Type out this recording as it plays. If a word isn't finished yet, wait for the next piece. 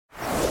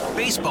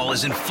Baseball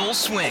is in full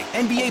swing.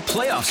 NBA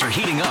playoffs are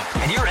heating up,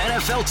 and your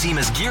NFL team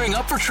is gearing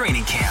up for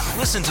training camp.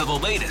 Listen to the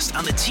latest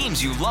on the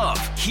teams you love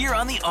here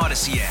on the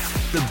Odyssey app.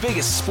 The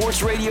biggest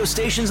sports radio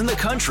stations in the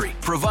country,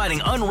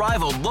 providing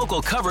unrivaled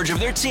local coverage of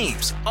their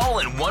teams, all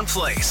in one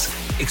place.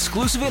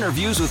 Exclusive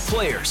interviews with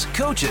players,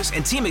 coaches,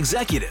 and team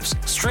executives,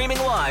 streaming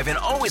live and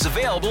always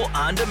available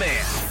on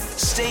demand.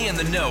 Stay in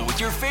the know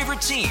with your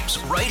favorite teams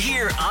right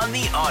here on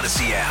the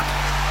Odyssey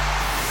app.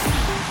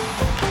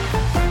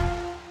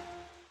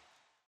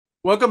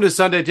 Welcome to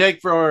Sunday Take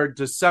for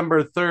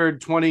December 3rd,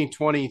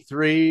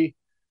 2023.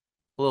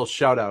 A little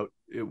shout out.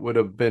 It would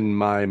have been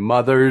my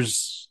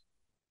mother's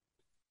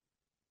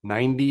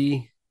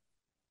 94th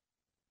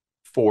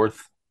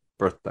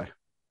birthday.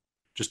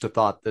 Just a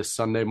thought this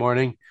Sunday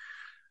morning.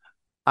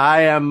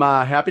 I am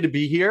happy to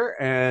be here,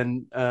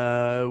 and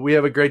we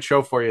have a great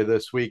show for you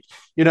this week.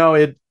 You know,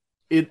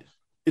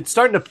 it's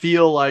starting to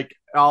feel like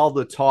all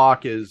the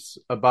talk is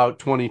about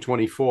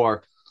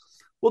 2024.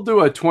 We'll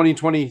do a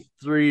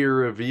 2023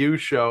 review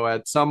show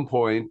at some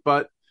point,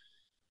 but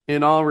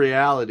in all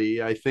reality,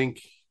 I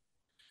think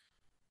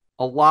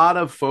a lot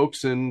of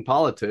folks in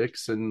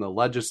politics and the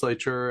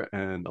legislature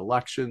and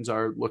elections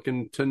are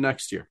looking to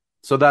next year.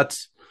 So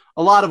that's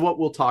a lot of what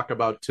we'll talk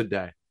about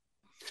today.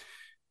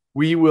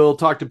 We will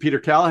talk to Peter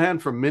Callaghan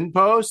from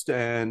MinnPost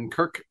and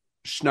Kirk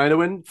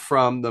Schneidawind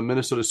from the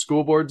Minnesota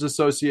School Boards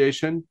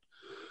Association.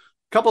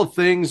 A couple of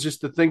things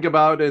just to think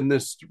about in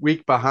this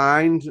week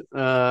behind.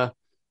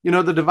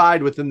 The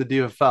divide within the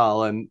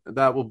DFL, and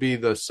that will be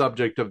the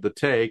subject of the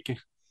take.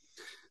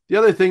 The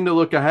other thing to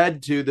look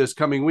ahead to this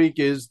coming week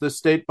is the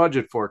state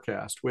budget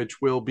forecast,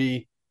 which will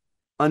be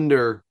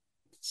under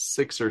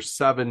 6 or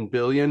 7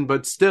 billion,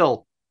 but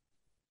still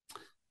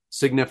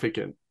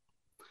significant,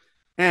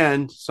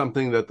 and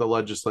something that the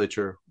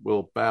legislature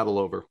will battle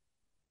over.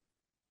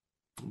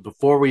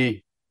 Before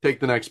we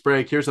take the next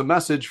break, here's a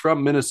message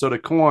from Minnesota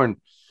Corn.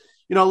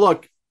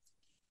 Look,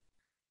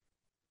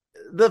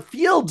 the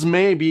fields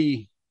may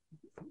be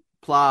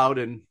plowed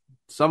and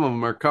some of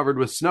them are covered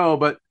with snow,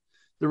 but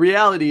the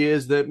reality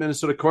is that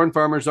Minnesota corn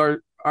farmers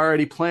are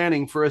already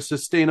planning for a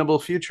sustainable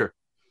future.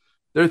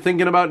 They're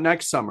thinking about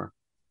next summer.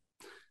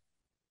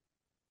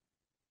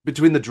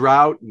 Between the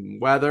drought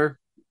and weather,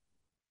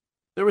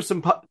 there were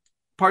some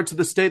parts of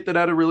the state that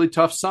had a really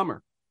tough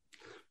summer,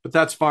 but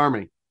that's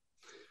farming.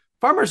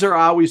 Farmers are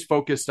always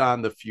focused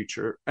on the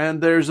future,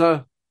 and there's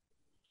a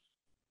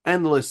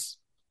endless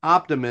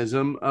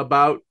optimism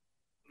about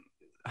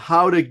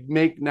how to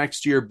make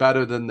next year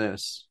better than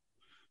this,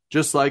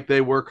 just like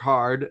they work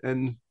hard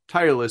and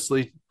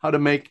tirelessly how to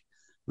make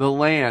the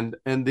land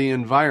and the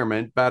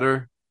environment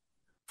better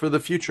for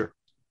the future.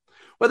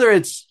 Whether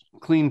it's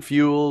clean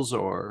fuels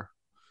or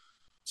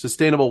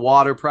sustainable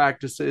water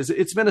practices,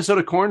 it's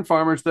Minnesota corn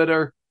farmers that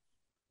are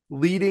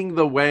leading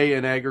the way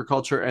in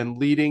agriculture and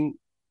leading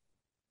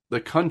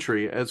the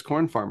country as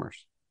corn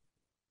farmers.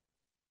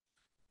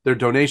 Their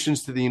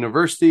donations to the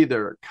university,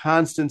 their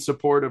constant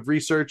support of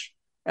research,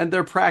 and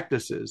their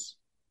practices.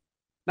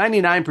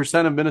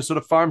 99% of Minnesota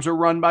farms are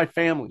run by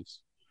families,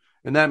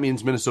 and that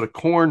means Minnesota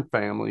corn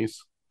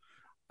families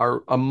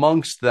are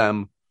amongst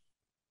them,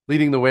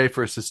 leading the way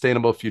for a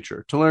sustainable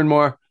future. To learn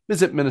more,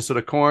 visit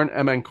Minnesota Corn,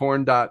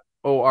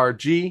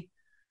 mncorn.org.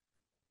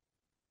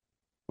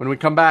 When we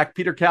come back,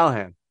 Peter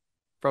Callaghan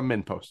from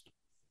MinnPost.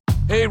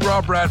 Hey,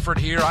 Rob Bradford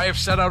here. I have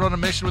set out on a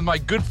mission with my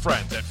good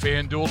friends at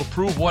FanDuel to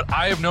prove what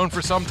I have known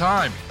for some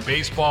time.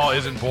 Baseball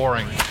isn't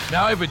boring.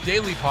 Now I have a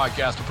daily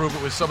podcast to prove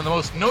it with some of the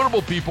most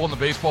notable people in the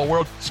baseball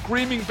world,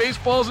 screaming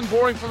baseball isn't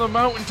boring from the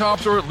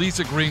mountaintops, or at least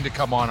agreeing to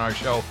come on our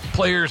show.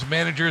 Players,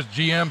 managers,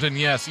 GMs, and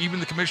yes, even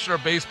the commissioner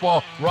of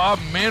baseball, Rob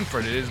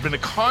Manfred. It has been a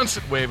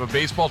constant wave of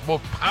baseball's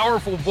most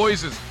powerful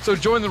voices. So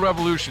join the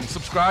revolution.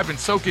 Subscribe and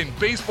soak in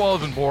Baseball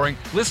Isn't Boring.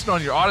 Listen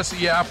on your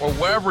Odyssey app or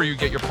wherever you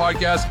get your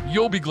podcasts.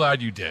 You'll be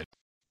glad you did.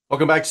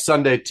 Welcome back to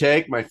Sunday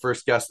Take. My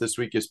first guest this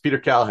week is Peter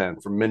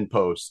Callaghan from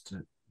MinnPost.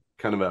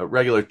 Kind of a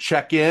regular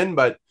check-in,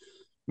 but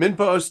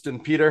MinnPost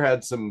and Peter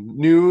had some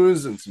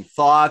news and some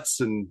thoughts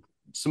and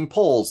some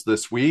polls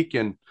this week,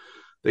 and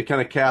they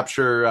kind of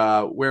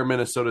capture where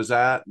Minnesota's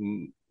at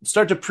and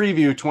start to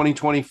preview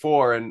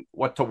 2024 and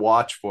what to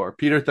watch for.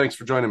 Peter, thanks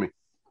for joining me.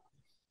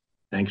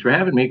 Thanks for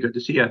having me. Good to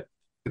see you.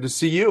 Good to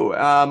see you.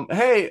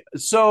 Hey,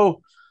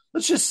 so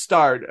let's just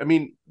start. I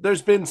mean,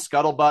 there's been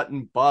scuttlebutt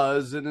and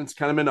buzz, and it's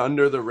kind of been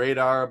under the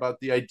radar about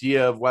the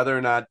idea of whether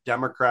or not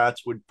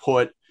Democrats would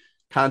put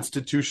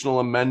constitutional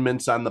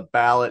amendments on the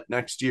ballot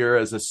next year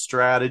as a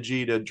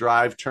strategy to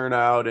drive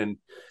turnout and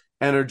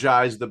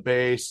energize the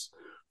base.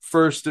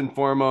 First and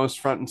foremost,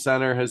 front and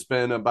center has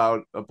been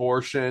about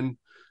abortion.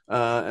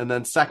 And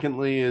then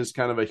secondly is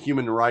kind of a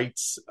human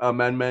rights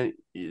amendment.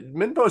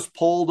 MinnPost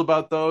polled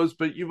about those,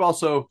 but you've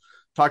also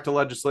talked to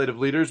legislative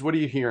leaders. What are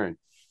you hearing?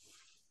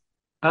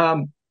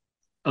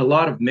 A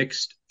lot of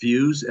mixed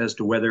views as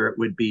to whether it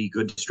would be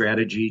good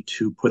strategy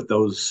to put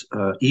those,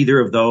 either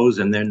of those.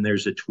 And then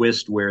there's a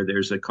twist where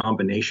there's a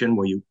combination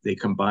where they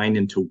combine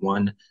into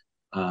one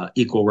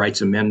equal rights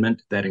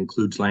amendment that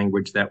includes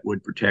language that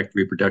would protect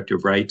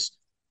reproductive rights.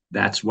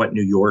 That's what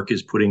New York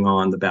is putting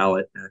on the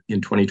ballot in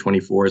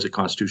 2024 as a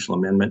constitutional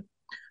amendment.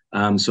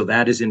 So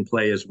that is in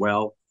play as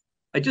well.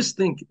 I just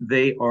think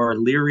they are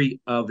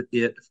leery of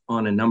it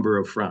on a number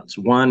of fronts.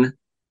 One,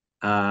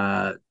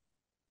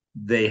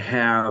 they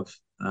have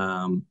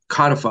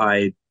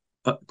codified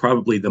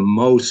probably the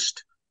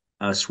most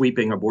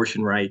sweeping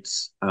abortion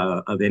rights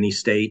of any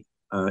state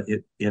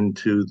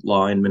into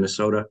law in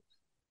Minnesota.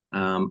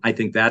 I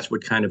think that's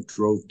what kind of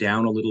drove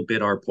down a little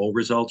bit our poll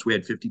results. We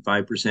had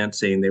 55%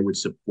 saying they would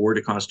support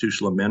a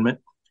constitutional amendment,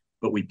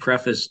 but we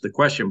prefaced the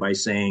question by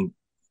saying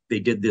they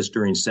did this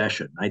during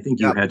session. I think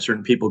you had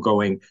certain people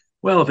going,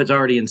 well, if it's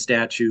already in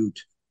statute,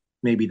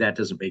 maybe that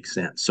doesn't make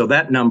sense. So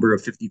that number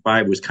of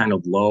 55 was kind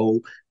of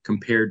low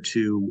compared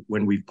to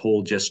when we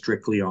polled just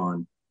strictly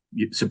on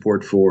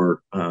support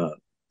for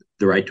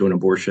the right to an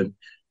abortion.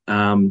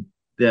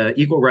 The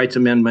Equal Rights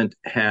Amendment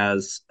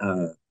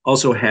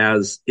also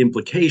has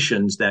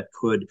implications that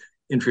could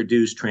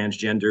introduce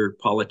transgender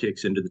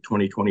politics into the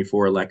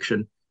 2024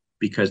 election,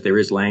 because there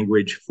is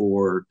language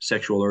for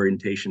sexual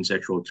orientation,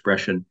 sexual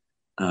expression.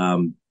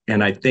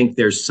 And I think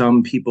there's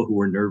some people who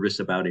are nervous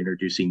about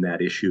introducing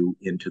that issue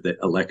into the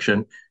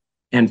election.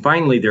 And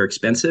finally, they're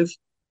expensive.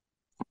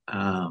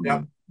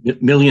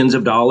 Millions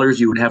of dollars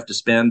you would have to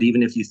spend,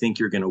 even if you think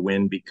you're going to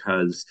win,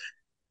 because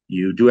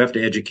you do have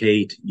to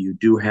educate, you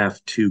do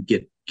have to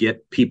get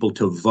people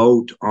to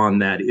vote on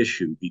that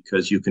issue,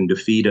 because you can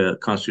defeat a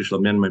constitutional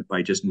amendment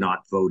by just not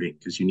voting,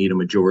 because you need a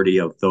majority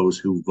of those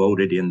who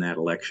voted in that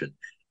election.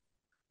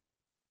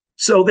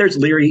 So there's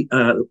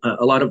a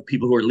lot of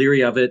people who are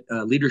leery of it.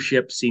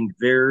 Leadership seemed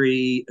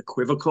very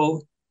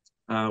equivocal.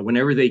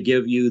 Whenever they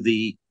give you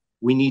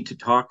we need to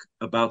talk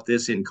about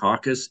this in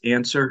caucus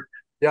answer,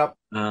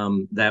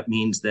 that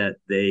means that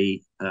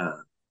they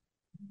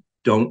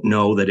don't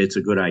know that it's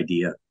a good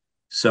idea.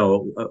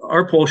 So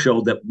our poll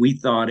showed that we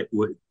thought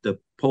the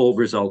poll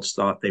results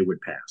thought they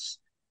would pass.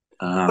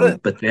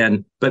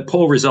 But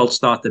poll results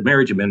thought the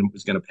marriage amendment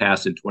was going to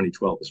pass in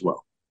 2012 as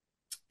well.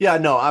 Yeah,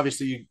 no,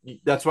 obviously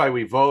that's why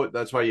we vote.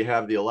 That's why you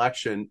have the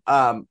election.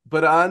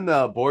 But on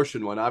the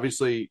abortion one,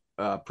 obviously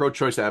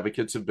pro-choice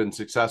advocates have been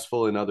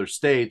successful in other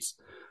states.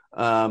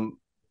 But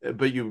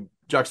you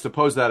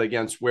juxtapose that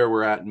against where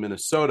we're at in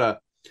Minnesota.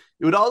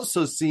 It would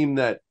also seem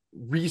that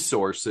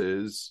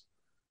resources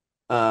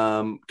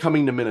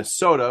coming to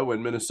Minnesota,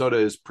 when Minnesota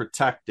is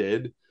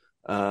protected,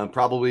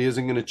 probably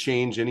isn't going to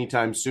change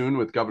anytime soon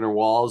with Governor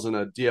Walz and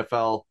a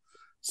DFL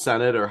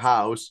Senate or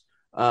House.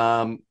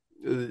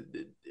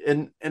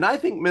 And I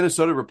think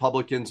Minnesota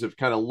Republicans have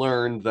kind of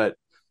learned that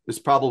this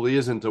probably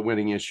isn't a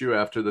winning issue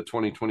after the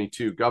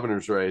 2022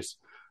 governor's race.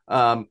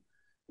 Do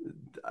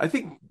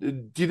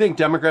you think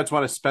Democrats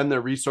want to spend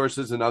their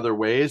resources in other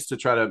ways to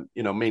try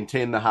to,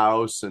 maintain the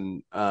House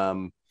and,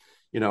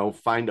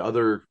 find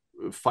other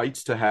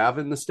fights to have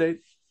in the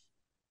state?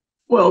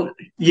 Well,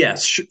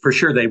 yes, for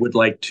sure. They would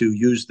like to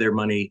use their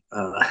money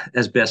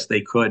as best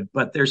they could,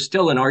 but there's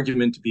still an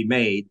argument to be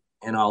made,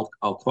 and I'll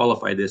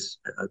qualify this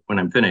when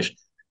I'm finished.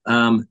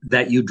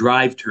 That you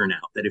drive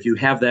turnout, that if you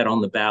have that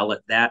on the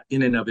ballot, that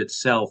in and of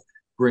itself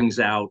brings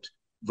out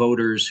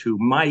voters who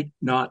might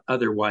not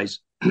otherwise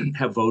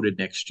have voted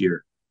next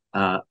year.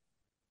 So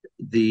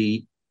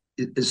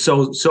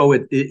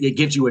it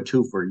gives you a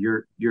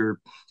twofer. You're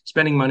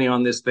spending money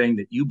on this thing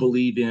that you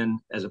believe in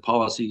as a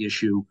policy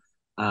issue,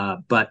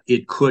 but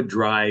it could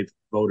drive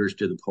voters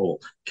to the poll.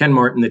 Ken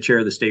Martin, the chair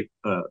of the state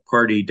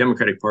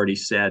Democratic Party,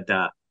 said,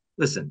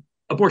 listen,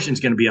 abortion is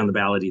going to be on the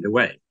ballot either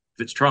way.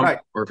 If it's Trump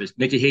or if it's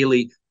Nikki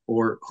Haley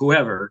or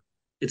whoever,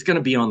 it's going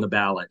to be on the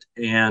ballot.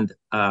 And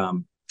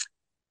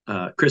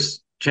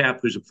Chris Chapp,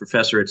 who's a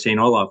professor at St.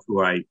 Olaf,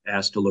 who I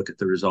asked to look at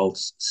the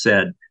results,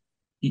 said,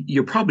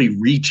 you're probably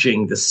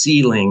reaching the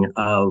ceiling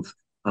of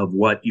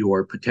what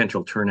your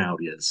potential turnout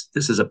is.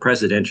 This is a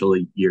presidential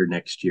year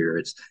next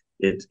year.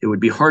 It would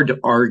be hard to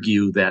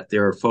argue that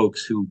there are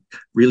folks who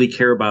really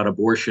care about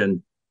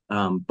abortion,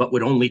 but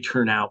would only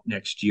turn out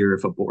next year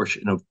if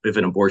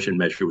an abortion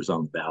measure was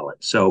on the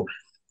ballot. So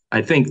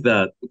I think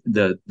the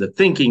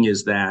thinking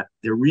is that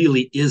there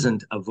really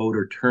isn't a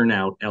voter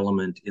turnout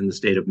element in the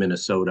state of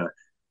Minnesota,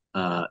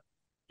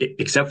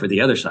 except for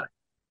the other side.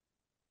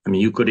 I mean,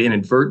 you could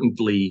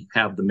inadvertently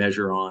have the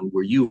measure on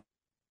where you've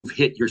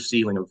hit your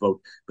ceiling of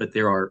vote, but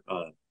there are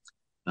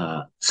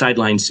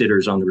sideline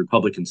sitters on the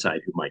Republican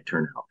side who might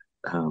turn out.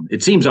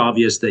 It seems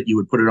obvious that you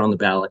would put it on the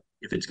ballot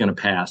if it's going to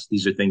pass.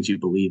 These are things you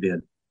believe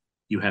in.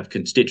 You have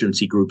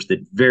constituency groups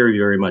that very,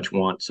 very much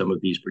want some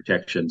of these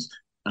protections.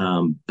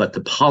 But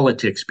the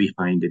politics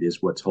behind it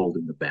is what's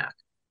holding them back.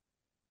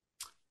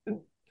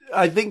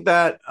 I think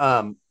that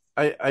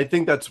I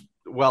think that's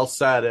well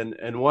said.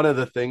 And one of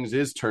the things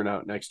is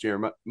turnout next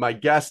year. My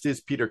guest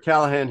is Peter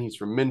Callaghan. He's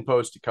from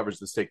MinnPost. He covers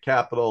the state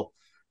capitol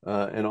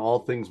and all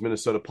things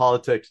Minnesota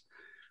politics.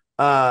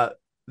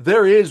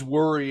 There is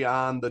worry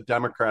on the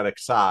Democratic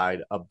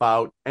side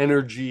about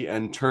energy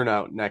and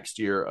turnout next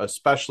year,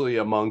 especially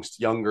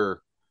amongst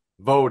younger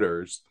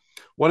voters.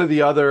 One of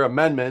the other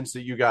amendments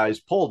that you guys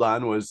pulled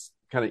on was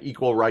kind of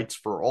equal rights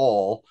for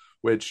all,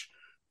 which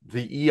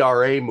the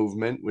ERA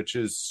movement, which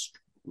is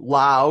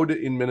loud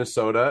in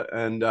Minnesota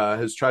and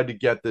has tried to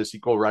get this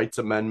equal rights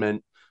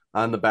amendment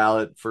on the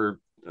ballot for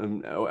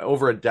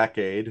over a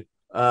decade.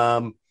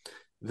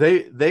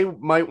 They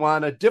might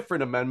want a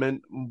different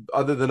amendment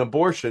other than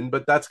abortion,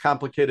 but that's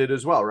complicated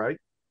as well, right?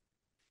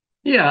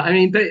 Yeah, I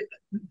mean,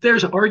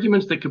 there's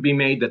arguments that could be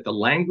made that the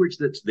language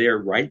that's there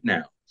right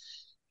now,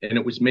 and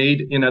it was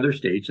made in other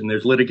states, and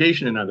there's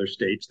litigation in other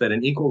states, that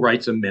an equal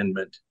rights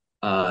amendment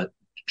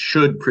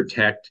should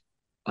protect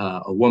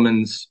a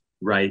woman's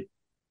right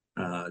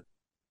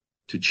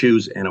to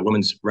choose and a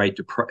woman's right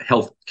to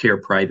health care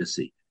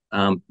privacy.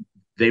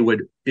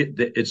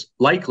 It's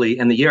likely,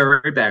 and the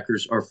ERA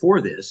backers are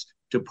for this,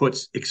 to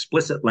put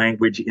explicit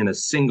language in a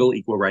single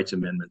equal rights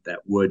amendment that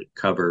would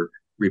cover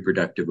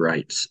reproductive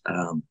rights.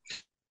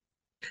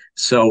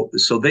 So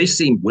they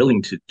seem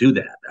willing to do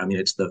that. I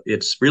mean,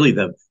 it's really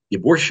the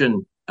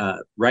abortion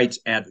rights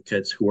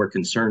advocates who are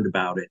concerned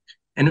about it,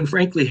 and who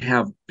frankly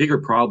have bigger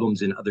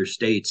problems in other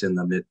states in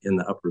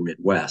the upper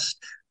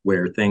Midwest,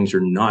 where things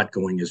are not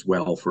going as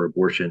well for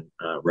abortion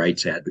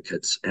rights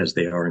advocates as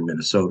they are in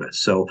Minnesota.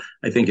 So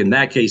I think in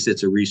that case,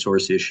 it's a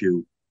resource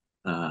issue.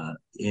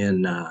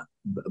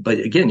 But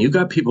again, you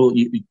got people.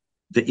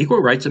 The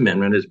Equal Rights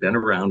Amendment has been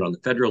around on the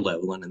federal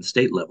level and the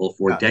state level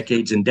for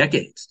decades and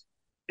decades.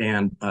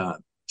 And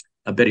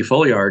Betty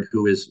Folliard,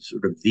 who is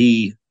sort of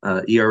the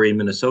ERA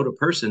Minnesota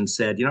person,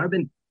 said, I've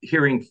been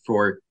hearing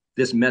for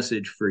this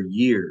message for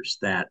years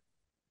that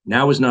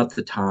now is not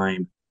the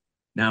time.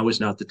 Now is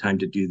not the time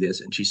to do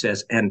this. And she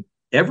says, and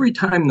every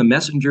time the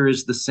messenger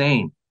is the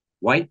same,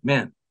 white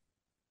men.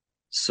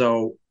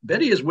 So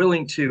Betty is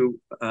willing to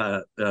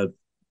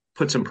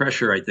put some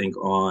pressure, I think,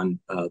 on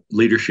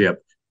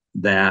leadership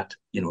that,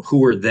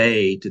 who are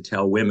they to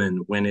tell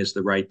women when is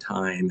the right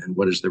time and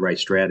what is the right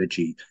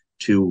strategy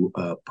to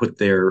put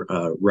their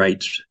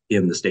rights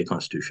in the state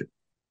constitution.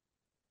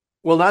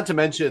 Well, not to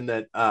mention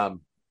that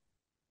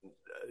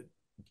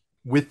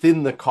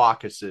within the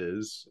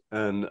caucuses,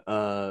 and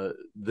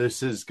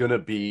this is going to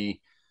be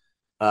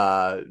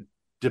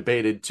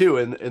debated too.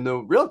 And the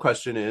real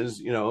question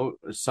is,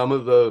 some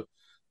of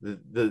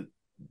the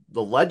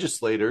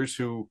legislators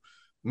who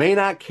may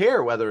not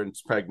care whether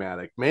it's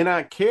pragmatic, may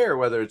not care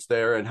whether it's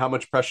there, and how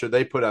much pressure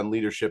they put on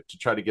leadership to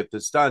try to get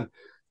this done.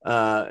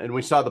 And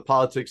we saw the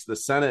politics of the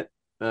Senate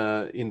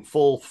in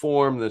full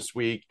form this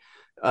week.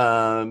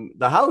 The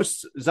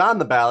House is on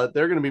the ballot.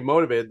 They're going to be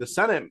motivated. The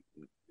Senate,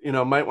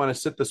 might want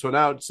to sit this one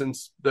out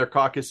since their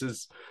caucus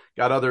has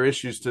got other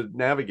issues to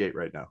navigate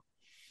right now.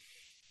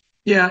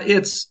 Yeah,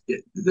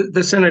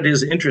 the Senate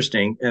is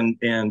interesting.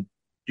 And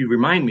you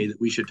remind me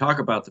that we should talk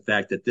about the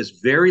fact that this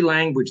very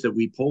language that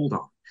we polled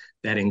on,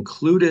 that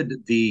included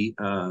the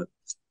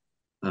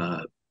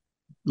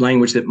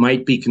language that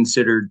might be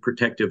considered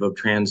protective of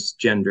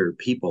transgender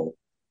people,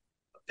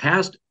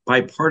 passed on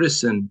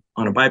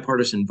a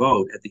bipartisan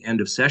vote at the end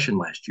of session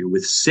last year,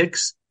 with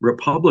 6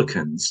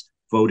 Republicans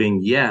voting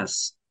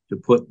yes to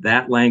put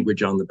that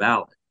language on the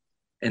ballot.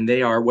 And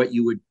they are what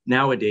you would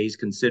nowadays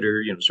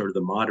consider, sort of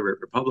the moderate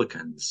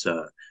Republicans,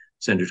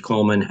 Senators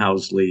Coleman,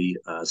 Housley,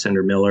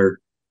 Senator Miller,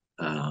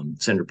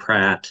 Senator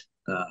Pratt,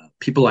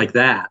 people like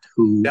that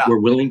who were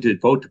willing to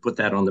vote to put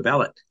that on the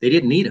ballot. They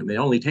didn't need them. It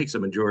only takes a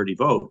majority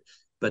vote.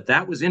 But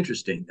that was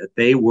interesting that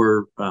they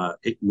were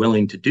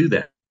willing to do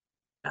that.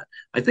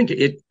 I think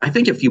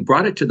if you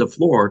brought it to the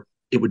floor,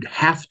 it would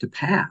have to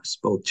pass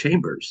both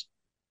chambers.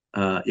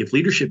 If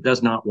leadership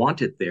does not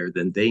want it there,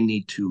 then they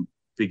need to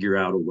figure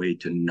out a way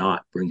to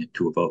not bring it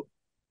to a vote.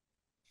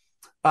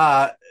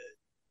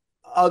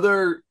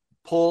 Other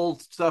poll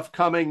stuff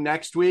coming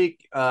next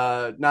week,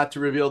 not to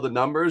reveal the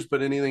numbers,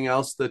 but anything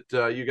else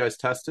that you guys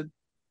tested?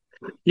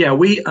 Yeah,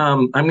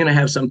 I'm going to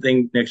have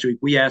something next week.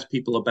 We asked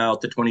people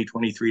about the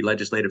 2023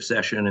 legislative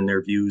session and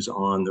their views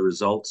on the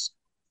results.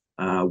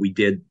 We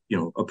did,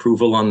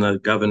 approval on the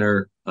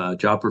governor,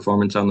 job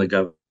performance on the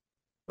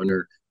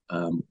governor.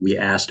 We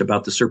asked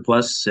about the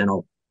surplus, and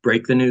I'll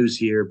break the news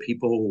here.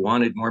 People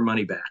wanted more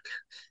money back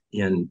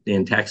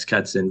in tax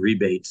cuts and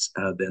rebates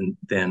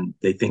than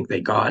they think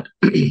they got.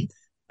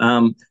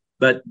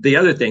 But the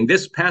other thing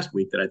this past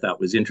week that I thought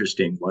was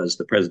interesting was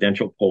the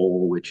presidential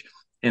poll, which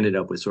ended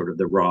up with sort of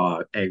the raw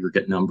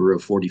aggregate number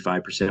of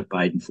 45%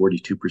 Biden,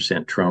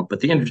 42% Trump. But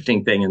the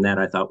interesting thing in that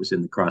I thought was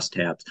in the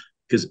crosstabs,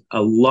 because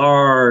a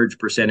large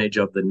percentage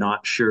of the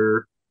not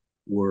sure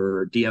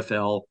were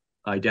DFL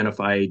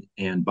identified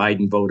and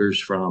Biden voters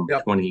from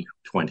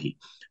 2020.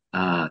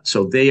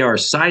 So they are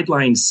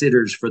sideline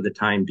sitters for the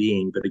time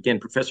being. But again,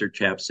 Professor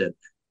Chapp said,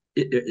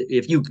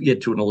 if you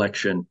get to an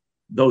election,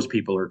 those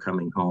people are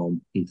coming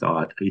home. He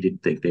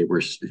didn't think they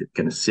were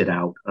going to sit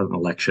out an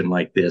election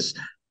like this.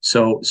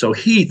 So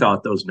he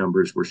thought those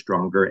numbers were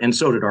stronger, and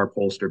so did our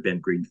pollster Ben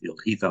Greenfield.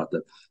 He thought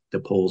that the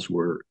polls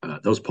were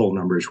those poll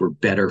numbers were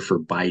better for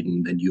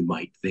Biden than you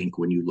might think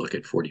when you look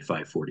at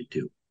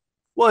 45-42.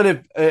 Well,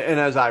 and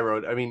as I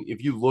wrote, I mean,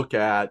 if you look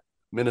at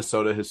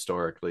Minnesota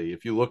historically,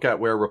 if you look at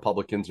where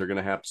Republicans are going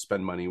to have to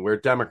spend money, where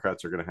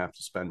Democrats are going to have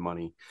to spend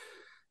money,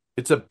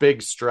 it's a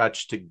big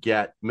stretch to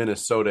get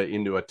Minnesota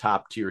into a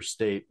top tier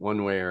state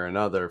one way or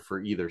another for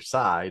either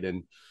side.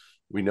 And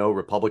we know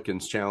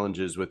Republicans'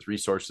 challenges with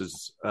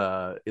resources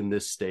in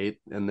this state,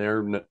 and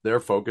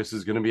their focus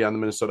is going to be on the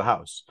Minnesota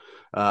House,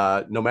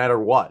 no matter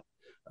what.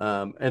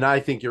 And I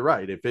think you're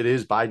right. If it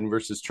is Biden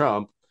versus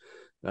Trump,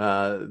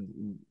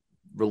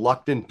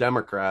 reluctant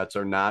Democrats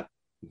are not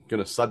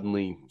going to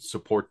suddenly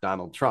support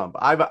Donald Trump.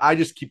 I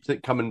just keep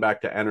coming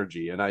back to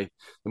energy, and the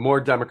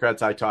more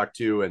Democrats I talk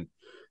to, and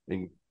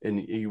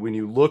when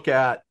you look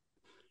at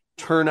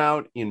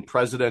turnout in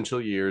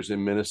presidential years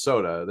in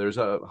Minnesota, there's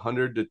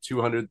 100 to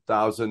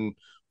 200,000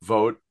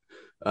 vote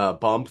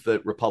bump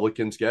that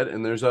Republicans get,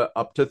 and there's a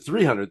up to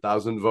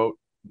 300,000 vote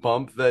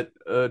bump that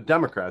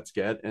Democrats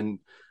get. And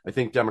I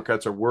think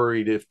Democrats are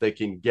worried if they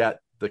can get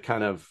the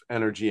kind of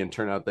energy and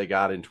turnout they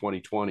got in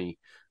 2020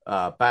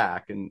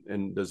 back.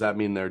 And does that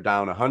mean they're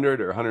down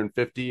 100 or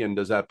 150? And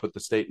does that put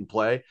the state in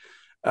play?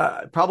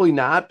 Probably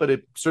not, but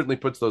it certainly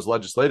puts those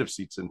legislative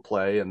seats in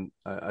play. And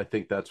I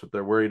think that's what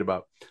they're worried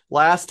about.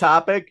 Last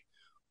topic.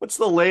 What's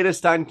the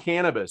latest on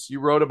cannabis? You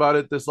wrote about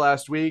it this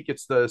last week.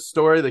 It's the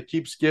story that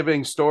keeps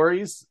giving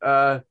stories.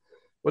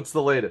 What's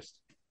the latest?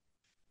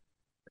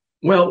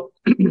 Well,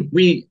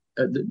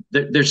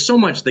 there's so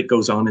much that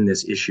goes on in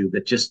this issue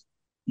that just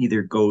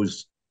either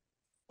goes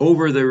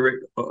under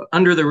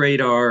the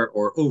radar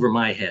or over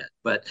my head.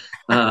 But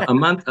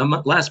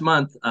last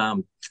month,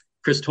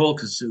 Chris Tolk,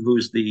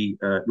 who's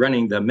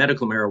running the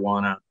medical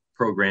marijuana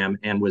program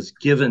and was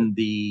given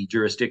the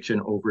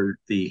jurisdiction over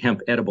the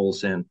hemp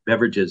edibles and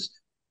beverages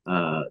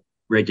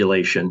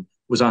regulation,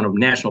 was on a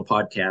national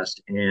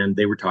podcast, and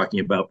they were talking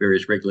about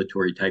various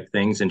regulatory type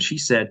things. And she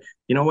said,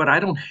 you know what, I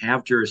don't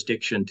have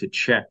jurisdiction to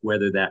check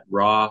whether that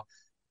raw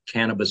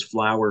cannabis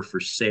flower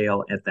for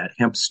sale at that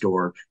hemp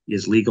store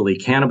is legally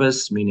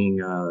cannabis, meaning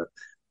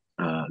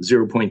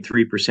 0.3%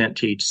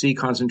 THC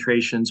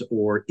concentrations,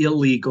 or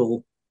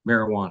illegal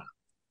marijuana.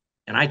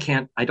 And I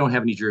don't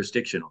have any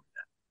jurisdiction over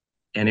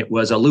that. And it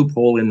was a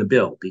loophole in the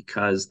bill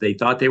because they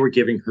thought they were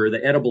giving her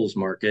the edibles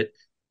market.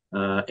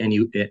 And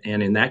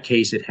in that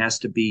case, it has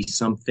to be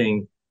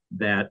something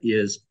that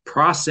is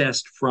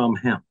processed from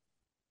hemp.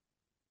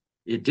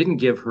 It didn't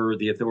give her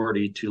the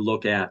authority to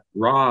look at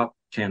raw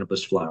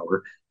cannabis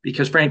flower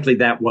because, frankly,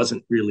 that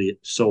wasn't really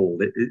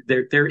sold.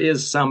 There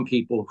is some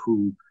people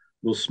who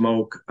will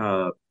smoke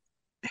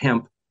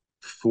hemp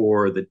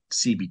for the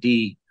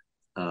CBD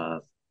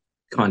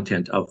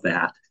content of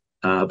that,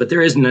 but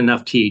there isn't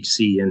enough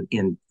THC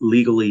in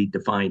legally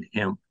defined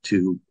hemp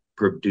to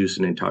produce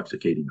an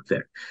intoxicating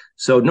effect.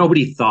 So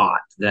nobody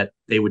thought that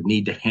they would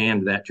need to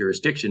hand that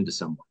jurisdiction to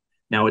someone.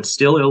 Now, it's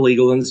still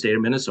illegal in the state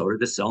of Minnesota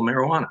to sell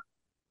marijuana.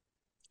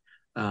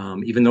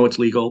 Even though it's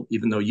legal,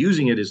 even though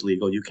using it is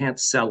legal, you can't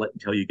sell it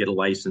until you get a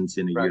license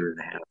in a year and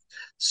a half.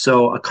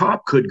 So a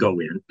cop could go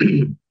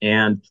in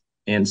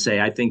and say,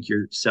 I think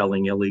you're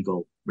selling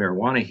illegal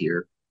marijuana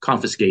here,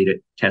 confiscate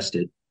it, test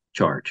it,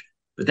 charge.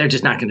 But they're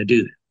just not going to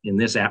do that in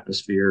this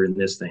atmosphere, in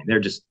this thing.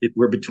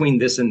 We're between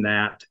this and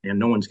that, and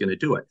no one's going to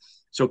do it.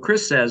 So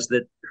Chris says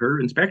that her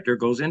inspector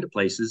goes into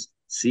places,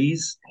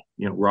 sees,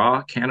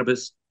 raw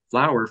cannabis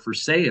flower for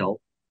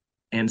sale,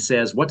 and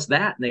says, "What's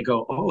that?" And they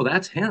go, "Oh,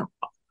 that's hemp."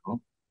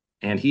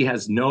 And he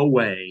has no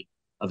way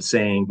of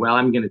saying, "Well,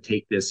 I'm going to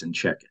take this and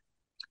check it."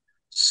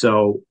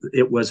 So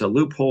it was a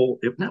loophole.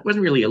 It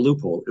wasn't really a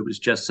loophole. It was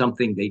just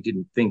something they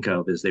didn't think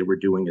of as they were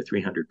doing a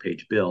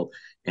 300-page bill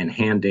and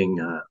handing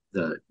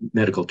the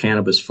medical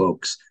cannabis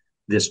folks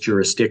this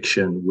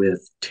jurisdiction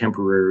with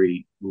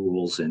temporary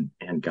rules and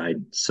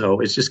guidance. So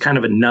it's just kind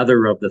of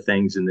another of the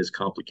things in this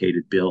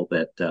complicated bill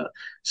that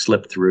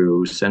slipped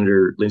through.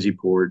 Senator Lindsey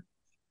Port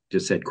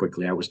just said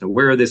quickly, I wasn't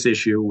aware of this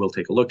issue. We'll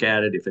take a look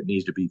at it. If it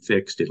needs to be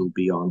fixed, it'll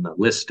be on the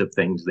list of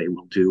things they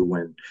will do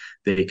when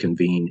they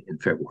convene in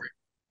February.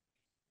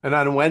 And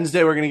on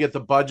Wednesday, we're going to get the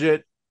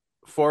budget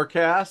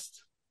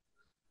forecast.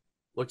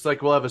 Looks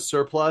like we'll have a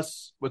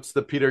surplus. What's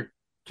the Peter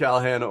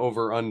Callaghan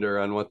over under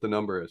on what the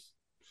number is?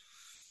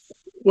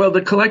 Well,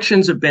 the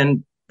collections have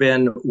been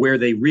where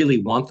they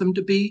really want them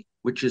to be,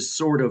 which is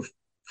sort of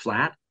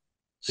flat,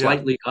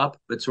 slightly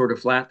up, but sort of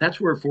flat. That's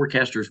where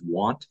forecasters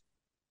want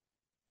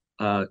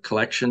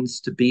collections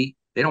to be.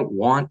 They don't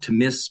want to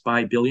miss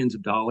by billions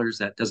of dollars.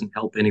 That doesn't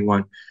help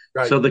anyone.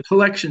 Right. So the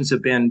collections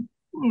have been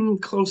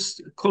close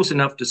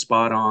enough to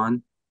spot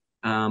on.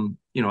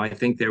 I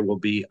think there will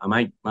be,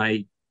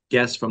 my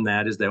guess from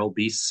that is there will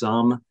be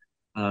some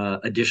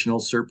additional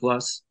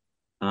surplus.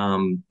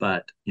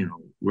 But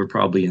we're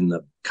probably in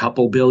the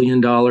couple $1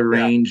 billion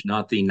range,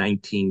 not the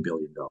 $19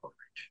 billion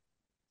range.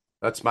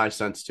 That's my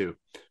sense too.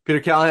 Peter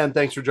Callaghan,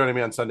 thanks for joining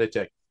me on Sunday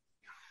Take.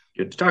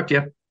 Good to talk to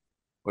you.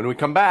 When we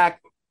come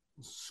back,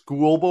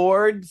 school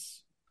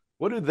boards,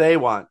 what do they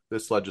want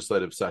this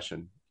legislative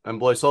session? I'm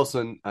Blois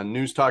Olson on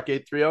News Talk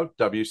 830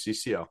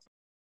 WCCO.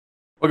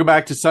 Welcome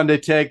back to Sunday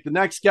Take. The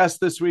next guest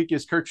this week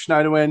is Kirk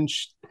Schneidawind.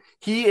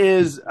 He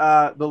is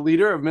the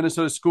leader of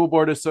Minnesota School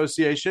Board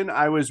Association.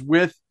 I was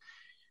with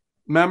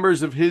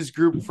members of his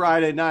group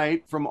Friday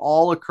night from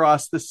all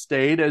across the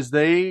state as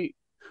they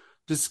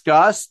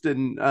discussed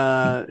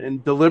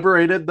and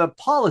deliberated the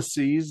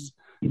policies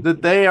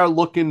that they are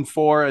looking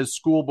for as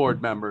school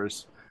board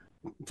members.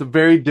 It's a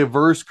very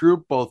diverse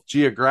group, both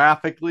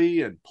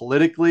geographically and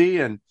politically.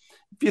 And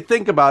if you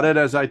think about it,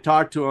 as I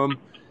talk to them,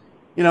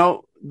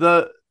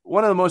 the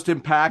one of the most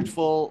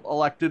impactful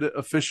elected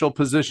official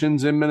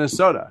positions in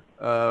Minnesota,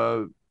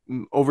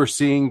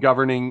 overseeing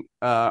governing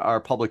our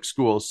public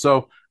schools.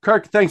 So,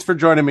 Kirk, thanks for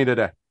joining me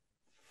today.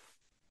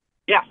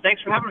 Yeah,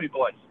 thanks for having me,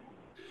 boys.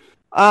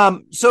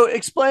 So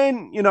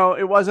explain,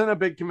 it wasn't a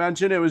big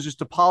convention. It was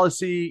just a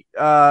policy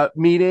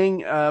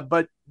meeting,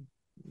 but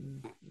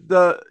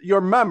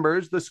your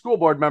members, the school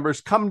board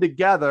members, come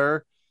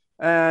together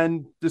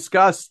and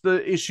discuss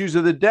the issues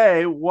of the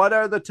day. What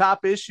are the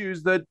top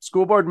issues that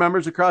school board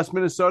members across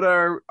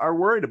Minnesota are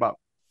worried about?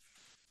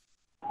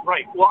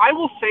 Right. Well, I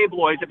will say,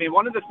 Blois,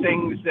 one of the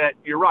things that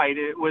you're right,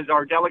 it was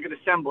our delegate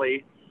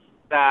assembly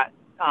that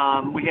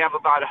we have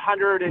about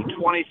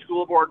 120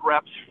 school board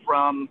reps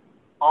from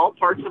all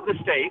parts of the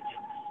state.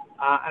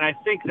 And I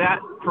think that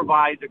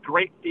provides a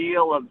great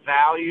deal of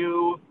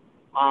value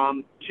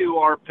to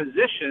our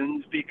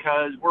positions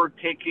because we're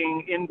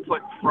taking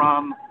input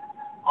from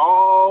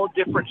all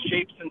different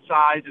shapes and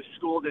sizes of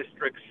school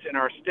districts in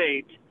our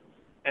state.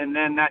 And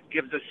then that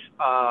gives us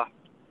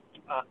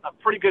a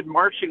pretty good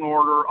marching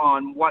order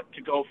on what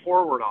to go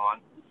forward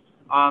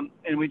on.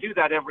 And we do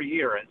that every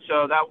year. And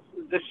so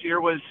this year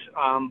was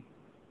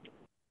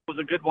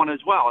a good one as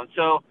well. And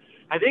so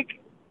I think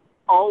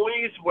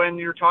always when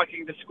you're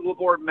talking to school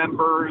board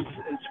members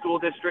and school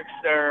districts,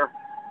 they're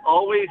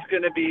always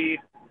going to be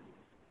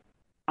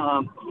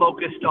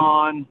focused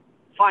on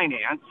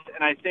finance.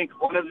 And I think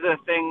one of the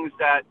things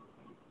that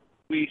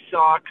we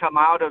saw come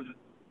out of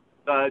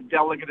the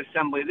delegate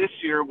assembly this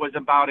year was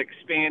about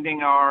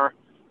expanding our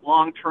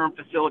long-term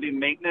facility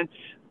maintenance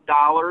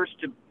dollars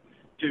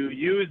to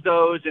use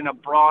those in a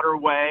broader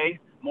way,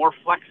 more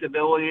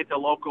flexibility at the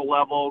local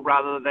level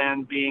rather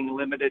than being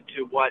limited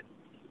to what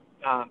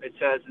it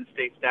says in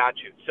state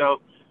statute.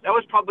 So that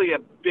was probably a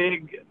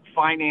big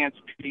finance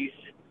piece.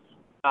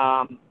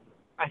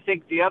 I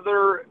think the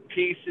other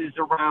piece is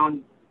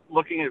around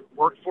looking at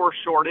workforce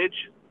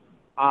shortage.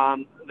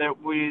 That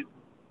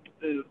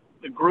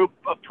the group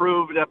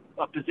approved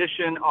a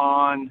position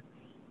on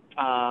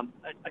a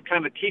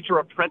kind of a teacher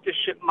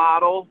apprenticeship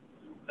model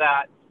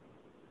that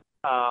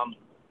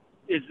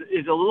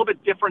is a little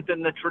bit different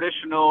than the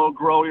traditional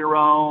grow your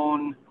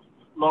own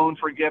loan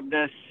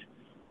forgiveness.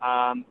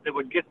 That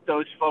would get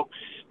those folks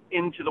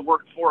into the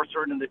workforce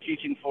or into the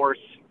teaching force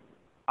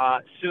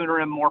sooner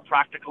and more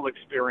practical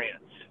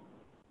experience.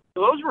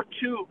 So those were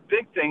two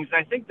big things.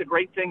 And I think the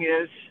great thing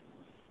is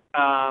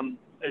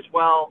as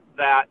well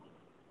that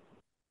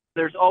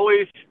there's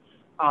always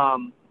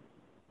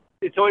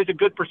it's always a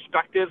good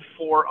perspective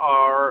for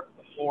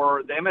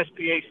the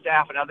MSBA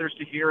staff and others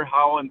to hear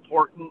how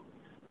important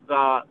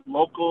the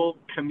local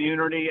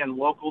community and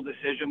local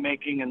decision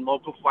making and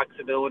local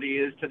flexibility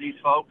is to these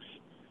folks.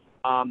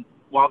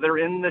 While they're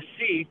in the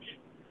seat,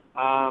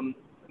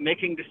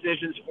 making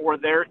decisions for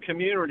their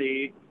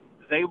community,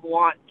 they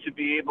want to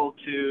be able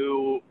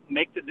to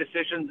make the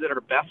decisions that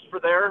are best for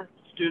their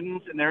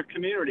students and their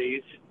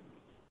communities,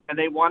 and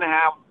they want to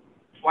have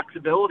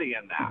flexibility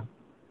in that.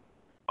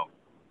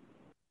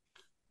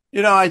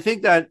 I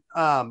think that,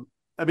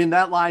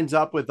 that lines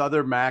up with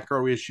other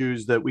macro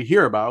issues that we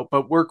hear about,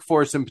 but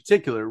workforce in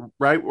particular,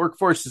 right?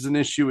 Workforce is an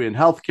issue in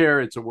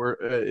healthcare.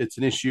 It's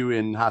an issue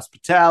in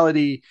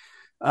hospitality.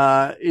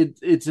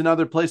 It's in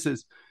other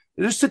places.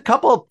 Just a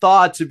couple of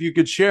thoughts, if you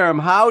could share them.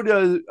 How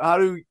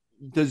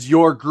does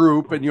your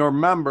group and your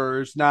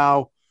members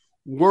now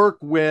work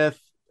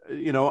with,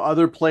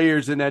 other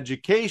players in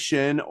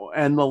education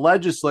and the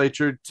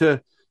legislature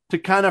to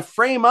kind of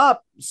frame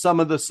up some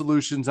of the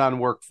solutions on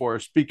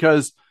workforce?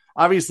 Because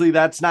obviously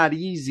that's not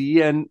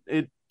easy and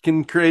it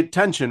can create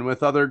tension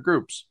with other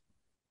groups.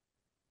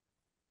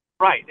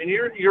 Right. And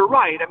you're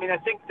right. I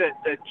think that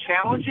the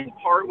challenging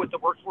part with the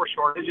workforce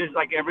shortage is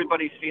like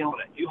everybody's feeling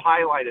it. You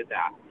highlighted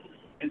that.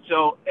 And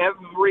so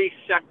every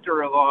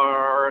sector of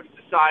our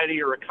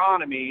society or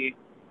economy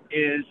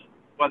is,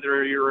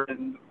 whether you're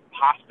in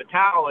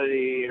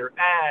hospitality or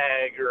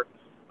ag or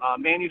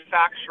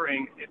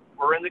manufacturing,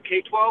 we're in the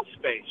K-12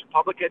 space,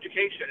 public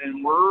education,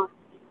 and we're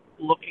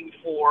looking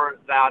for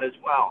that as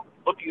well.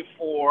 Looking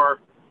for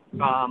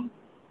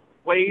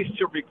ways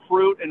to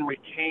recruit and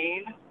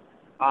retain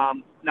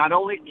not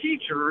only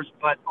teachers,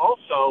 but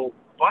also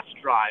bus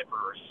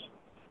drivers,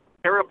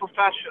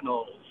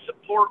 paraprofessionals,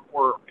 support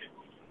work.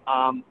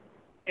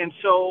 And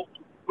so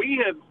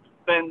we have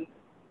been,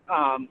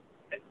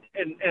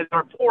 and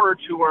our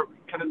boards, who are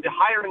kind of the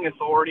hiring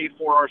authority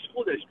for our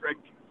school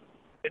district,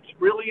 it's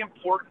really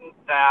important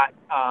that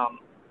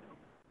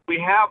we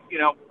have,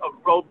 a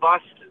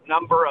robust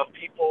number of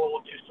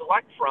people to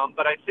select from.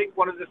 But I think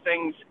one of the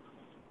things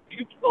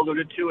you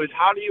alluded to is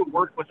how do you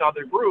work with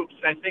other groups?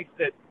 And I think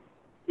that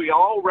we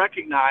all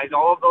recognize,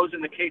 all of those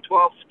in the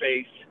K-12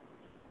 space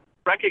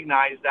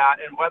recognize that,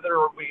 and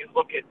whether we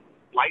look at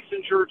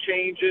licensure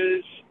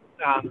changes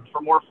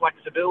for more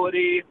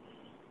flexibility,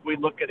 We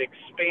look at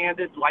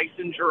expanded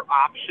licensure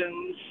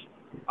options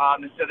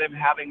instead of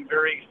having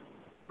very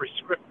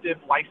prescriptive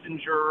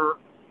licensure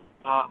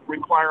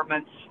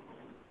requirements.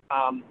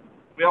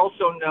 We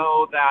also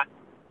know that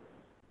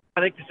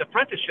I think this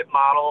apprenticeship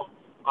model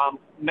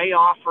may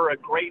offer a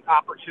great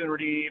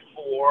opportunity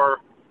for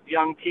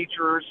young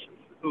teachers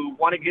who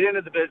want to get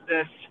into the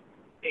business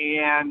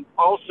and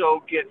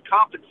also get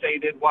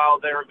compensated while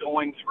they're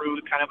going through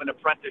kind of an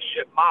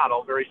apprenticeship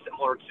model, very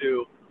similar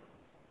to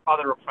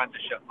other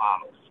apprenticeship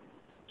models.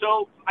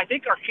 So I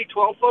think our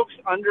K-12 folks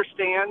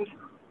understand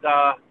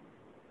the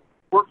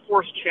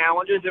workforce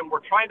challenges, and we're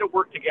trying to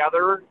work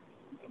together,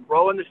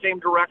 row in the same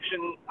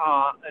direction,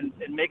 and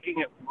making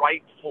it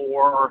right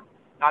for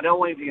not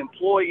only the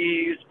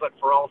employees, but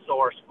for also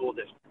our school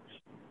districts.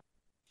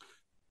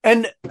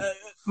 And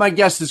my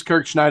guest is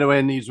Kirk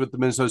Schneidawind. He's with the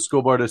Minnesota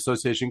School Board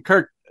Association.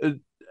 Kirk,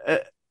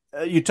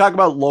 you talk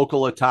about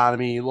local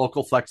autonomy,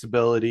 local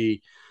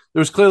flexibility. There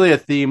was clearly a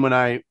theme when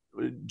I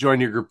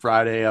joined your group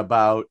Friday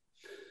about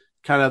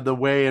kind of the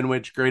way in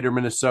which Greater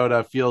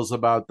Minnesota feels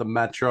about the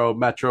Metro.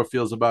 Metro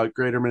feels about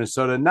Greater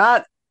Minnesota,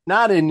 not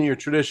in your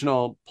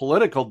traditional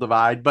political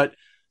divide, but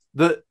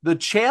the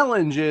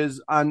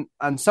challenges on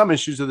some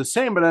issues are the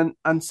same, but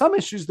on some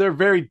issues they're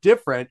very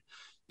different.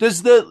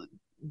 Is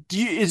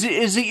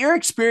it your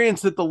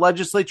experience that the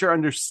legislature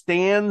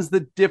understands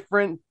the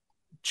different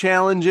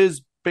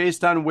challenges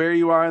based on where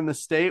you are in the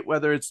state,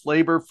 whether it's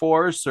labor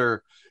force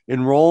or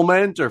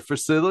enrollment or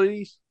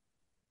facilities?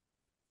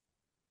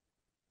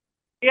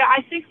 Yeah,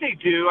 I think they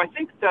do. I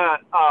think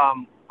that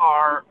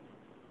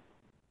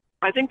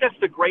I think that's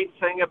the great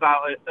thing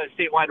about a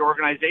statewide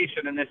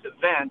organization in this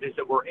event is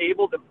that we're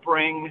able to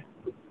bring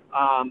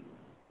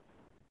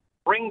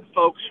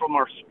folks from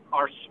our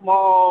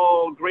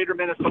small Greater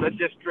Minnesota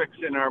districts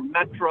and our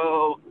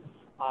metro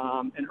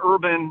and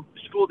urban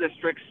school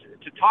districts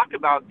to talk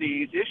about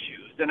these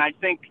issues. And I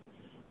think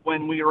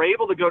when we are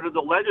able to go to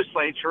the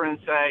legislature and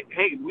say,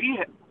 hey,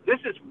 this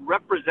is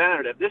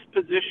representative, this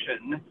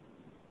position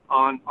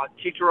on a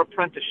teacher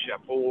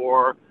apprenticeship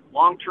or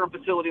long-term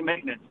facility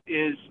maintenance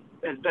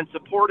has been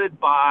supported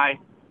by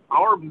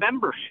our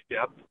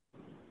membership,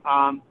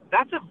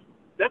 that's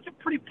a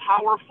pretty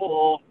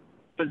powerful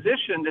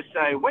position to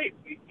say, wait,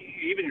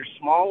 even your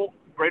small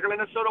Greater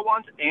Minnesota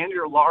ones and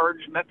your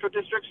large metro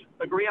districts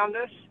agree on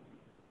this?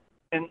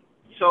 And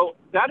so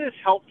that is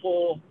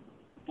helpful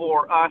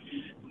for us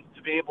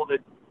to be able to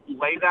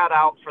lay that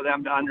out for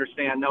them to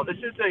understand, no, this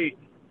is a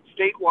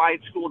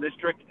statewide school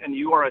district and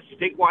you are a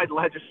statewide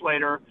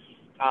legislator,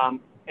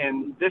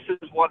 and this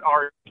is what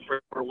our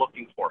district are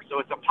looking for. So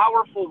it's a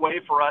powerful way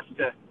for us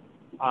to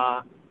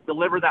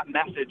deliver that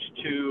message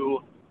to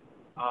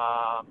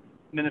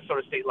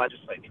Minnesota State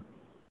Legislature.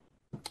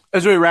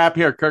 As we wrap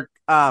here, Kirk,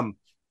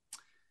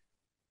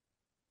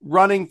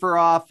 running for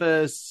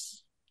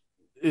office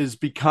is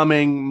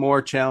becoming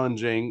more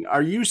challenging.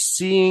 Are you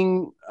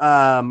seeing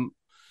the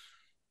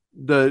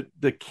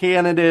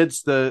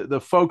candidates,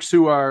 the folks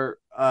who are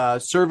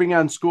serving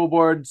on school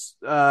boards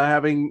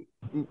having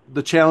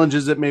the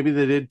challenges that maybe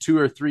they did 2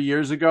 or 3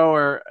 years ago,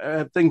 or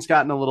have things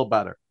gotten a little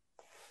better?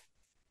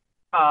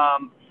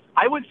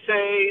 I would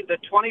say the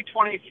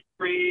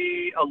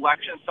 2023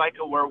 election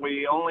cycle, where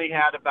we only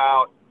had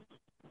about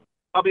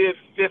probably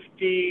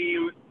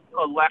 50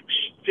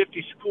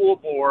 school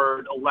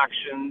board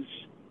elections,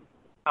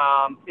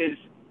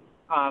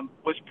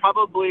 was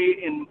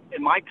probably in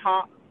my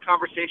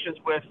conversations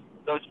with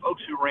those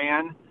folks who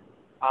ran,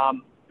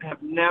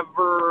 have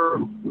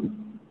never.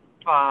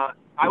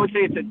 I would say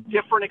it's a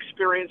different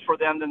experience for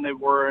them than they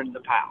were in the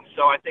past.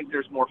 So I think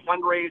there's more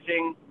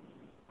fundraising.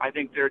 I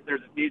think there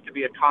needs to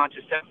be a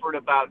conscious effort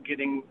about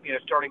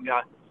starting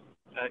a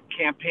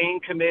campaign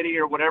committee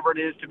or whatever it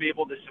is to be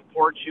able to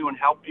support you and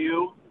help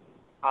you.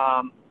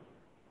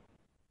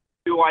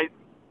 Do I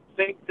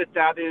think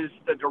that is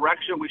the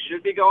direction we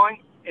should be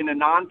going in a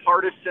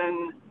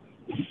nonpartisan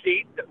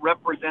seat that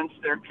represents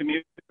their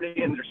community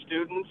and their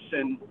students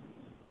and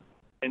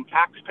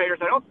taxpayers?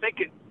 I don't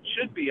think it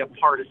should be a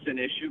partisan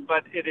issue,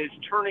 but it is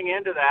turning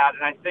into that,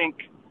 and I think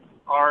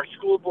our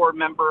school board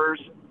members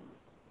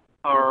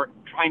are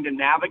trying to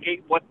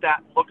navigate what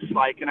that looks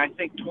like, and I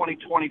think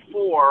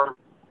 2024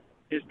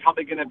 is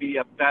probably going to be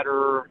a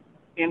better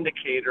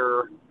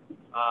indicator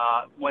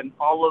when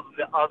all of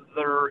the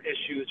other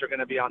issues are going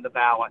to be on the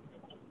ballot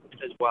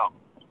as well.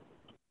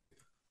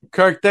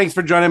 Kirk, thanks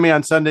for joining me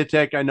on Sunday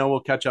Take. I know we'll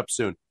catch up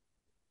soon.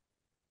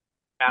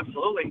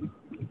 Absolutely.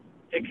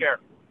 Take care.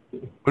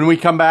 When we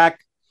come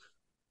back,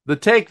 the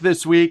take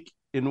this week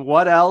in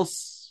what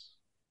else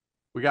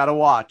we got to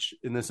watch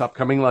in this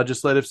upcoming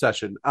legislative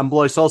session. I'm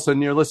Blois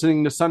Olson. You're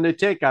listening to Sunday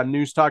Take on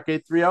News Talk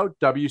 830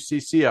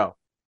 WCCO.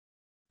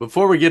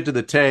 Before we get to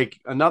the take,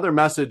 another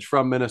message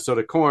from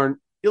Minnesota Corn.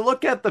 You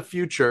look at the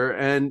future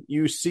and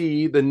you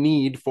see the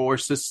need for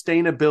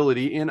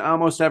sustainability in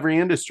almost every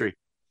industry.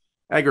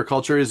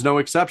 Agriculture is no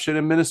exception,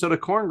 and Minnesota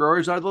corn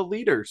growers are the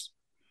leaders.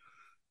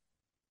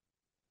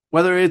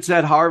 Whether it's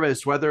at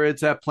harvest, whether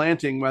it's at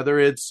planting, whether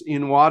it's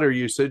in water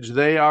usage,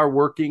 they are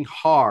working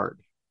hard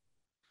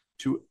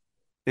to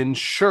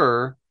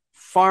ensure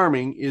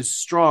farming is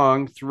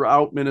strong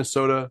throughout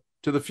Minnesota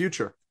to the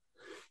future.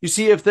 You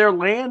see, if their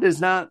land is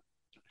not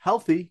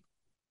healthy,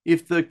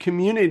 if the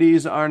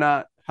communities are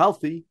not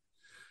healthy,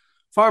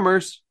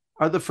 farmers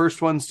are the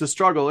first ones to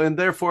struggle, and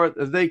therefore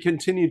they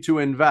continue to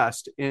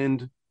invest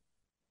and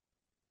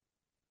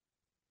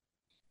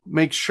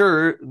make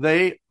sure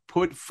they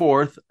put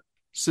forth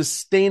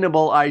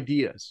sustainable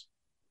ideas,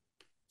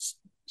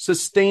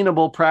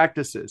 sustainable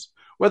practices,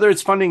 whether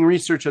it's funding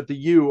research at the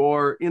U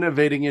or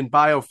innovating in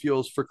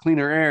biofuels for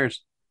cleaner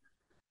airs.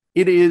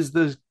 It is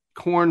the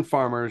corn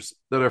farmers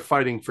that are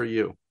fighting for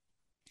you.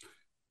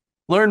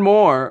 Learn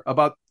more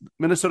about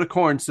Minnesota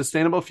corn's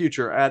sustainable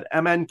future at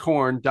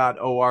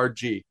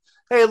mncorn.org.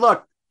 Hey,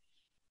 look,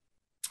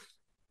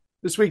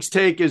 this week's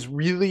take is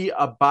really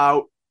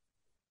about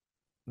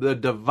the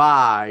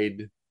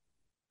divide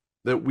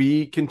that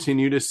we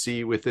continue to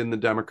see within the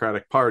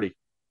Democratic Party.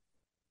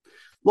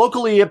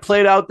 Locally, it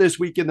played out this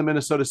week in the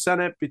Minnesota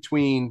Senate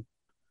between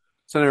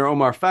Senator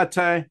Omar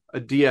Fateh, a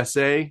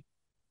DSA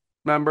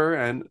member,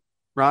 and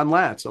Ron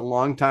Latz, a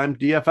longtime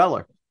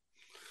DFLer.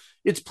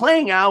 It's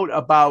playing out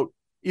about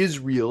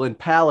Israel and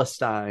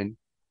Palestine,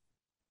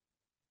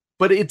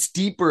 but it's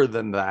deeper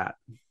than that.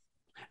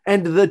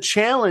 And the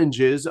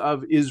challenges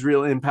of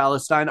Israel and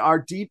Palestine are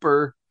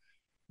deeper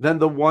than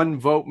the one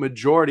vote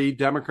majority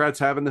Democrats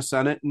have in the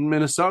Senate in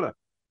Minnesota.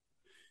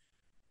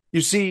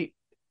 You see,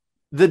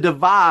 the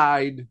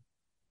divide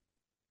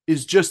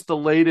is just the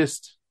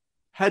latest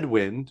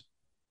headwind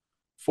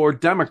for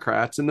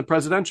Democrats in the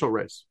presidential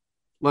race.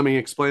 Let me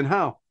explain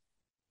how.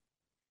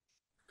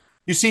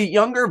 You see,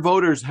 younger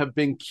voters have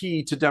been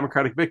key to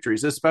Democratic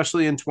victories,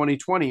 especially in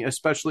 2020,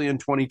 especially in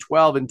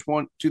 2012 and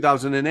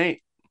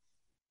 2008.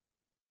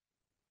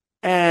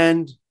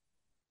 And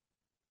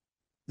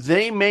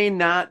they may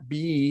not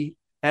be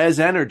as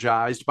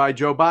energized by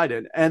Joe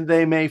Biden, and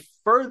they may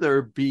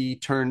further be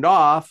turned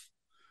off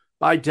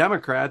by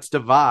Democrats'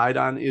 divide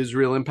on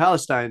Israel and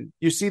Palestine.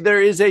 You see,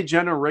 there is a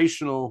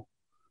generational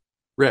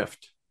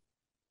rift,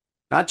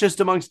 not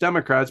just amongst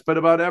Democrats, but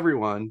about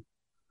everyone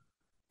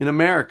in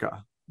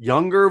America.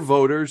 Younger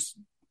voters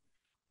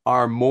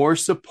are more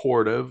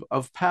supportive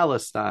of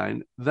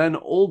Palestine than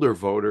older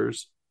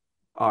voters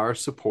are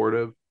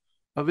supportive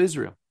of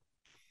Israel.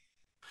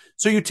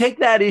 So you take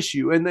that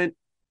issue and then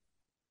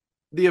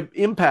the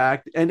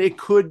impact, and it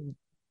could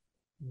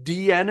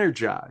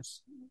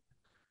de-energize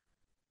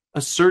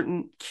a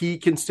certain key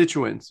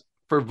constituents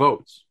for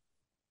votes.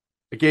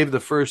 I gave the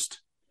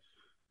first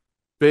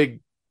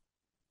big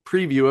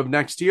preview of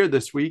next year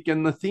this week,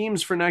 and the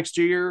themes for next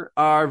year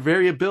are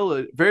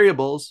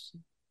variables,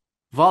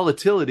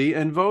 volatility,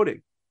 and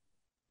voting.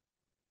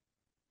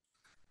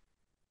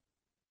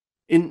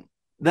 In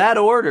that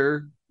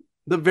order,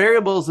 the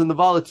variables and the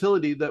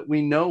volatility that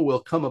we know will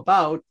come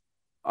about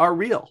are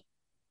real.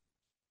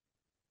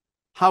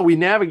 How we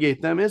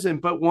navigate them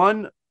isn't, but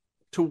one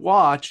to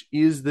watch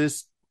is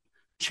this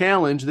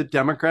challenge that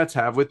Democrats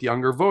have with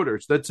younger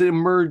voters. That's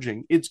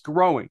emerging. It's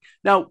growing.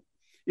 Now,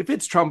 if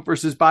it's Trump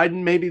versus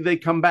Biden, maybe they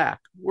come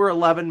back. We're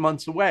 11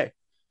 months away,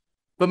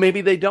 but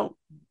maybe they don't.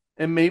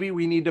 And maybe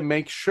we need to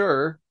make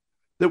sure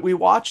that we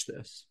watch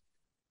this.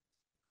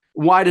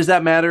 Why does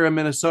that matter in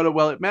Minnesota?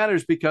 Well, it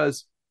matters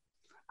because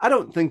I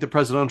don't think the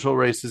presidential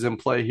race is in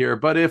play here,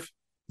 but if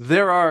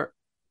there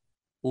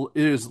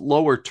is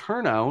lower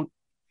turnout,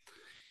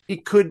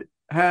 it could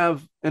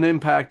have an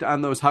impact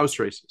on those House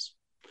races.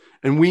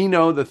 And we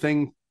know the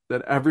thing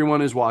that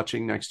everyone is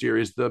watching next year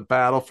is the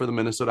battle for the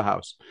Minnesota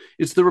House.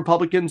 It's the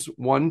Republicans'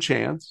 one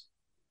chance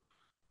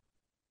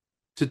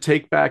to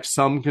take back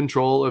some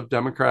control of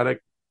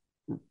Democratic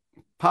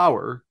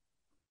power,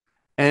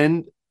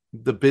 and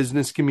the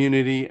business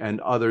community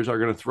and others are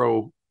going to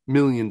throw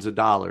millions of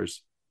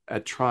dollars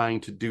at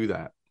trying to do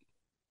that.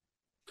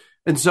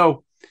 And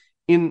so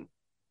in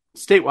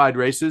statewide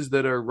races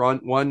that are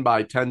won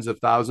by tens of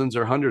thousands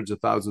or hundreds of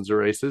thousands of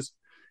races,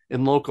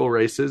 in local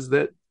races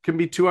that can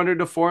be 200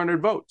 to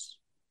 400 votes.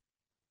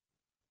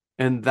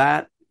 And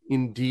that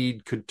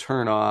indeed could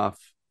turn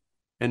off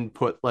and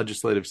put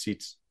legislative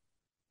seats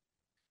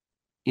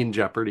in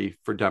jeopardy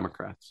for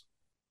Democrats.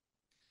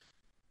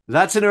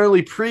 That's an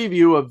early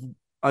preview of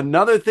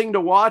another thing to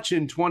watch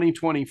in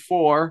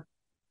 2024.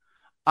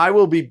 I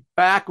will be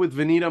back with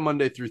Vanita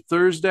Monday through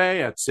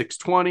Thursday at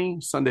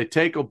 6:20. Sunday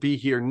Take will be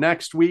here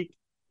next week.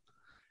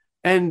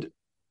 And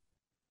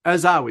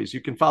as always,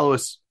 you can follow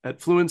us at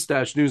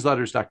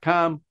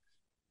fluence-newsletters.com.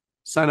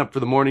 Sign up for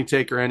the Morning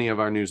Take or any of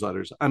our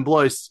newsletters. I'm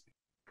Blois.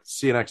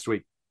 See you next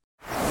week.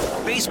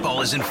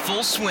 Baseball is in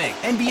full swing.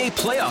 NBA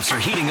playoffs are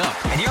heating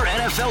up, and your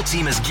NFL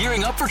team is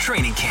gearing up for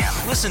training camp.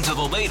 Listen to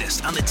the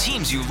latest on the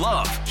teams you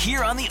love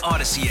here on the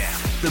Odyssey app.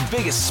 The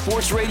biggest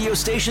sports radio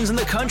stations in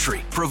the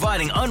country,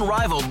 providing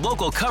unrivaled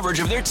local coverage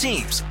of their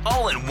teams,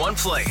 all in one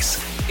place.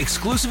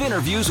 Exclusive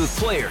interviews with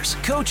players,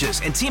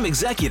 coaches, and team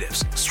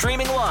executives,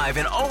 streaming live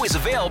and always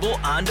available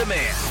on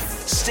demand.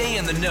 Stay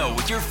in the know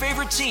with your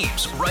favorite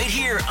teams right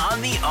here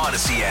on the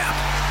Odyssey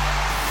app.